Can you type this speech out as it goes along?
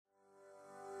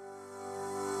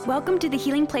Welcome to the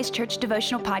Healing Place Church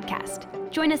Devotional Podcast.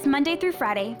 Join us Monday through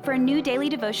Friday for a new daily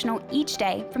devotional each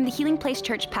day from the Healing Place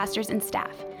Church pastors and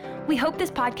staff. We hope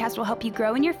this podcast will help you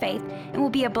grow in your faith and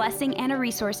will be a blessing and a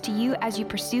resource to you as you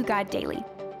pursue God daily.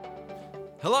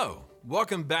 Hello,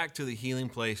 welcome back to the Healing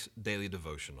Place Daily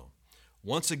Devotional.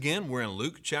 Once again, we're in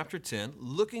Luke chapter 10,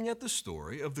 looking at the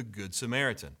story of the Good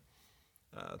Samaritan.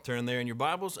 Turn there in your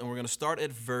Bibles, and we're going to start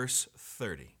at verse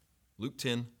 30. Luke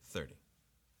 10:30.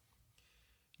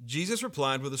 Jesus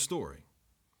replied with a story.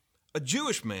 A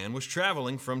Jewish man was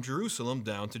traveling from Jerusalem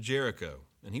down to Jericho,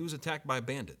 and he was attacked by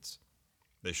bandits.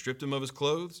 They stripped him of his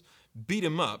clothes, beat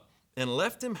him up, and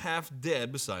left him half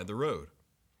dead beside the road.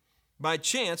 By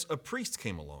chance, a priest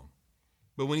came along.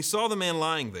 But when he saw the man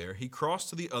lying there, he crossed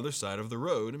to the other side of the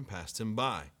road and passed him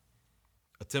by.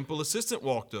 A temple assistant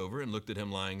walked over and looked at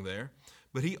him lying there,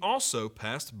 but he also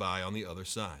passed by on the other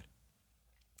side.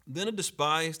 Then a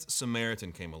despised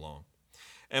Samaritan came along,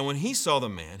 and when he saw the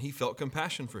man, he felt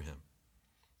compassion for him.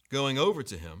 Going over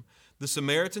to him, the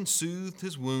Samaritan soothed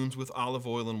his wounds with olive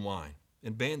oil and wine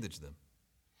and bandaged them.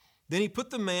 Then he put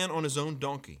the man on his own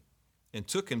donkey and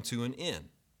took him to an inn,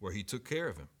 where he took care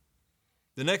of him.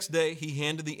 The next day, he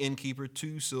handed the innkeeper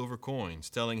 2 silver coins,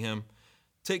 telling him,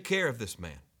 "Take care of this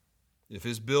man. If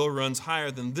his bill runs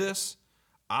higher than this,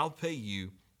 I'll pay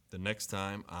you the next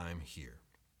time I'm here."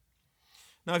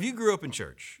 Now, if you grew up in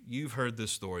church, you've heard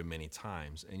this story many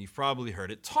times, and you've probably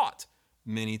heard it taught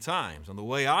many times. And the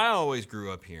way I always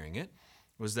grew up hearing it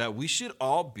was that we should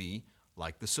all be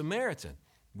like the Samaritan.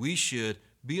 We should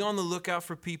be on the lookout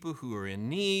for people who are in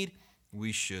need.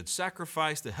 We should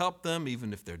sacrifice to help them,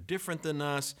 even if they're different than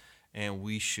us, and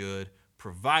we should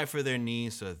provide for their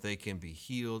needs so that they can be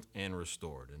healed and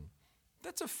restored. And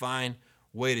that's a fine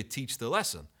way to teach the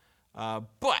lesson.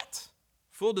 But,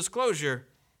 full disclosure,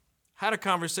 had a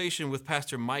conversation with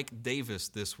Pastor Mike Davis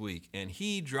this week, and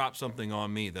he dropped something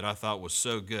on me that I thought was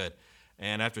so good.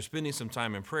 And after spending some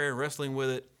time in prayer and wrestling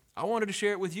with it, I wanted to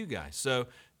share it with you guys. So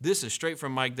this is straight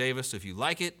from Mike Davis. So if you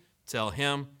like it, tell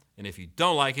him. And if you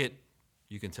don't like it,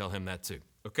 you can tell him that too.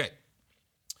 Okay.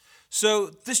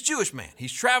 So this Jewish man,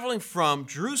 he's traveling from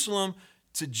Jerusalem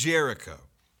to Jericho.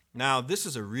 Now, this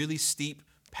is a really steep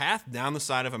path down the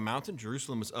side of a mountain.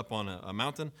 Jerusalem is up on a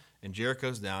mountain, and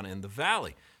Jericho's down in the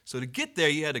valley. So to get there,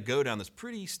 you had to go down this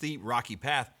pretty steep, rocky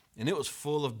path, and it was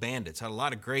full of bandits. Had a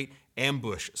lot of great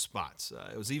ambush spots.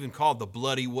 It was even called the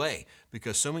Bloody Way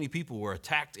because so many people were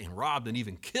attacked and robbed and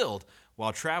even killed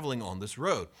while traveling on this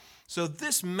road. So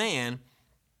this man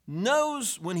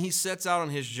knows when he sets out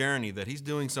on his journey that he's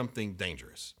doing something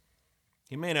dangerous.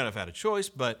 He may not have had a choice,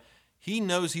 but he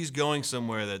knows he's going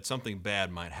somewhere that something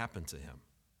bad might happen to him.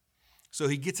 So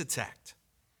he gets attacked,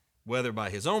 whether by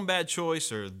his own bad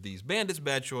choice or these bandits'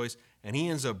 bad choice, and he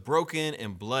ends up broken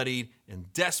and bloodied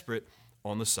and desperate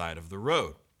on the side of the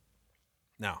road.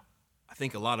 Now, I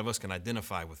think a lot of us can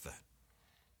identify with that.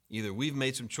 Either we've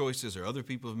made some choices or other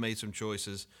people have made some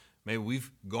choices. Maybe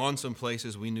we've gone some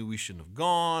places we knew we shouldn't have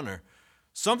gone, or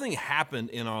something happened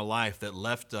in our life that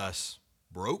left us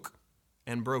broke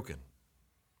and broken,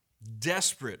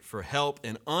 desperate for help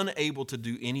and unable to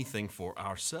do anything for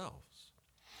ourselves.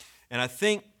 And I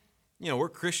think, we're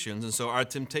Christians, and so our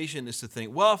temptation is to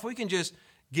think, well, if we can just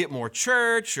get more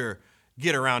church or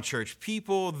get around church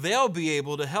people, they'll be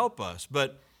able to help us.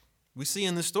 But we see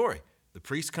in this story, the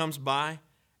priest comes by,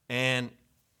 and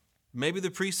maybe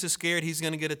the priest is scared he's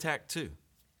going to get attacked too.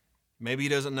 Maybe he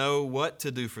doesn't know what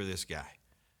to do for this guy.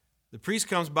 The priest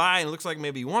comes by and it looks like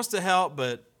maybe he wants to help,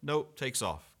 but nope, takes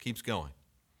off, keeps going.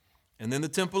 And then the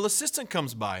temple assistant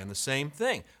comes by and the same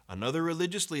thing. Another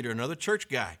religious leader, another church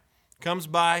guy comes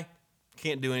by,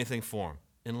 can't do anything for him,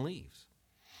 and leaves.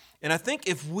 And I think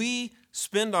if we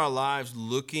spend our lives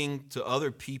looking to other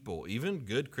people, even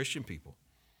good Christian people,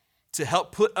 to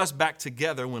help put us back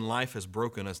together when life has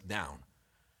broken us down,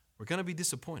 we're going to be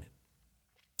disappointed.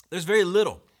 There's very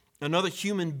little another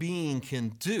human being can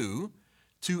do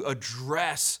to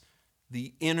address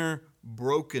the inner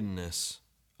brokenness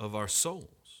of our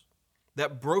souls.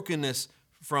 That brokenness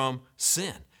from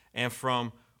sin and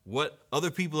from what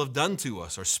other people have done to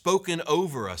us or spoken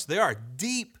over us. There are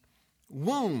deep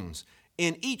wounds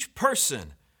in each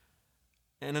person,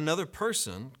 and another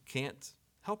person can't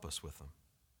help us with them.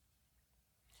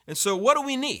 And so what do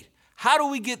we need? How do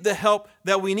we get the help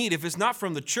that we need? If it's not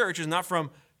from the church, it's not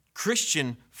from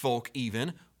Christian folk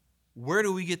even, where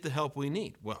do we get the help we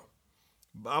need? Well,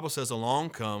 the Bible says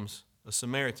along comes a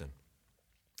Samaritan,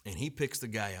 and he picks the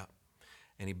guy up,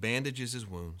 and he bandages his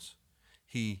wounds.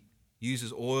 He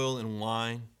uses oil and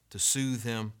wine to soothe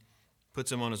him,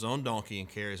 puts him on his own donkey, and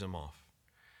carries him off.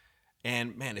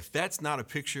 And man, if that's not a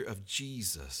picture of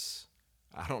Jesus,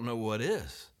 I don't know what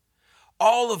is.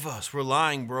 All of us were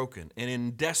lying broken and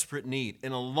in desperate need.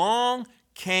 And along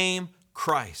came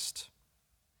Christ.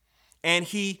 And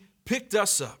he picked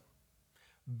us up,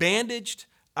 bandaged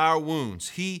our wounds.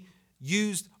 He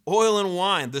used oil and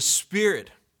wine, the Spirit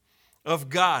of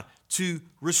God, to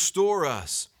restore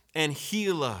us and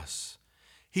heal us.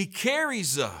 He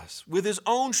carries us with his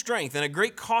own strength and a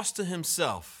great cost to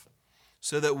himself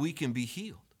so that we can be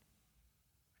healed.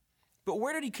 But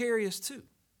where did he carry us to?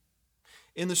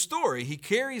 In the story, he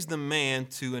carries the man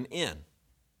to an inn.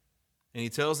 And he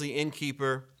tells the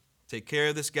innkeeper, take care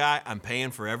of this guy. I'm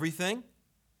paying for everything.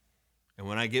 And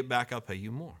when I get back, I'll pay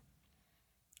you more.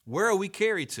 Where are we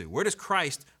carried to? Where does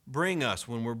Christ bring us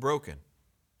when we're broken?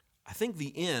 I think the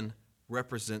inn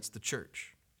represents the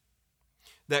church.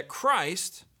 That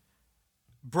Christ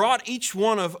brought each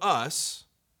one of us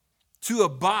to a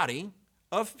body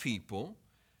of people.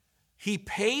 He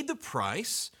paid the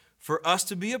price for us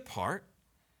to be a part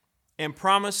and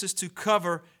promises to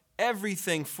cover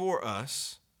everything for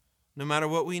us no matter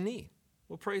what we need.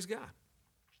 Well, praise God.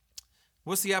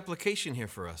 What's the application here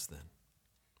for us then?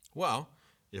 Well,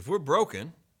 if we're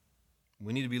broken,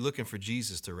 we need to be looking for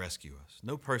Jesus to rescue us.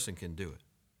 No person can do it.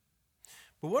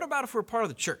 But what about if we're part of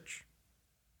the church?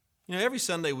 You know, every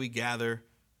Sunday we gather,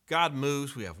 God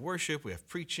moves, we have worship, we have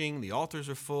preaching, the altars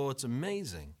are full, it's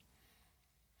amazing.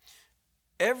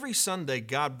 Every Sunday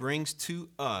God brings to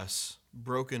us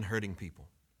broken, hurting people.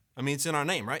 I mean, it's in our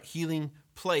name, right? Healing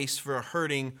place for a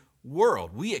hurting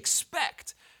world. We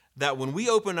expect that when we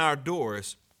open our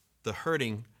doors, the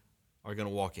hurting are going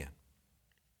to walk in.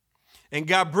 And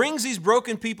God brings these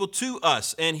broken people to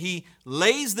us, and he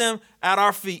lays them at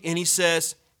our feet, and he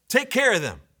says, take care of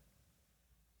them.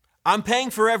 I'm paying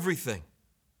for everything.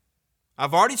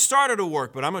 I've already started a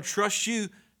work, but I'm going to trust you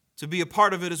to be a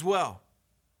part of it as well.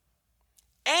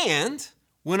 And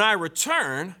when I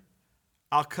return,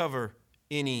 I'll cover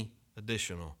any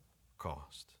additional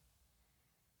cost.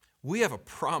 We have a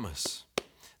promise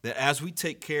that as we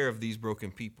take care of these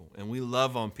broken people and we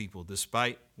love on people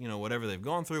despite, whatever they've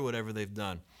gone through, whatever they've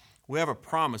done, we have a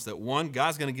promise that one,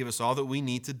 God's going to give us all that we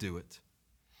need to do it.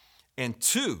 And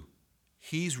two,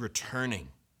 he's returning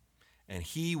and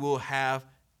he will have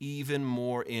even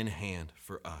more in hand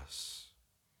for us.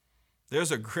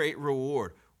 There's a great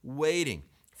reward waiting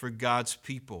for God's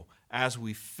people as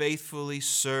we faithfully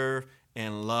serve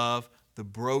and love the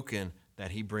broken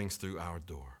that he brings through our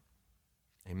door.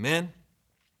 Amen.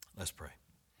 Let's pray.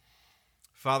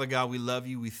 Father God, we love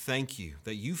you. We thank you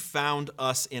that you found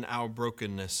us in our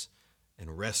brokenness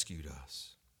and rescued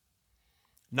us.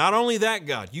 Not only that,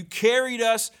 God, you carried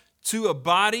us to a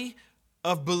body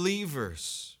of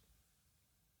believers.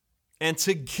 And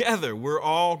together we're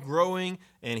all growing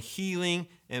and healing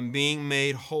and being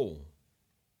made whole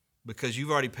because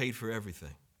you've already paid for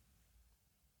everything.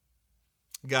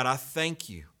 God, I thank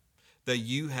you that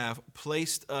you have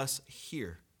placed us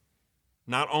here,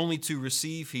 not only to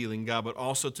receive healing, God, but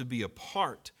also to be a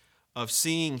part of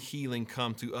seeing healing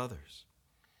come to others.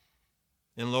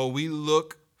 And Lord, we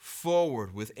look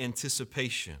forward with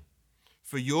anticipation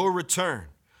for your return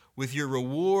with your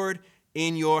reward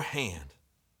in your hand,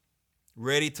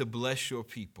 ready to bless your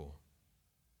people.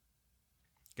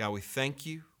 God, we thank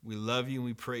you, we love you, and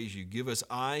we praise you. Give us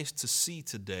eyes to see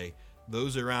today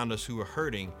those around us who are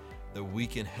hurting that we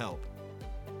can help.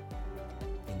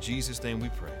 In Jesus' name we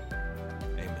pray.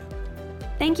 Amen.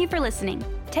 Thank you for listening.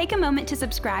 Take a moment to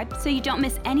subscribe so you don't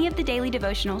miss any of the daily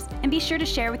devotionals, and be sure to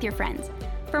share with your friends.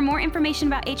 For more information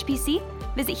about HPC,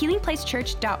 visit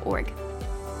healingplacechurch.org.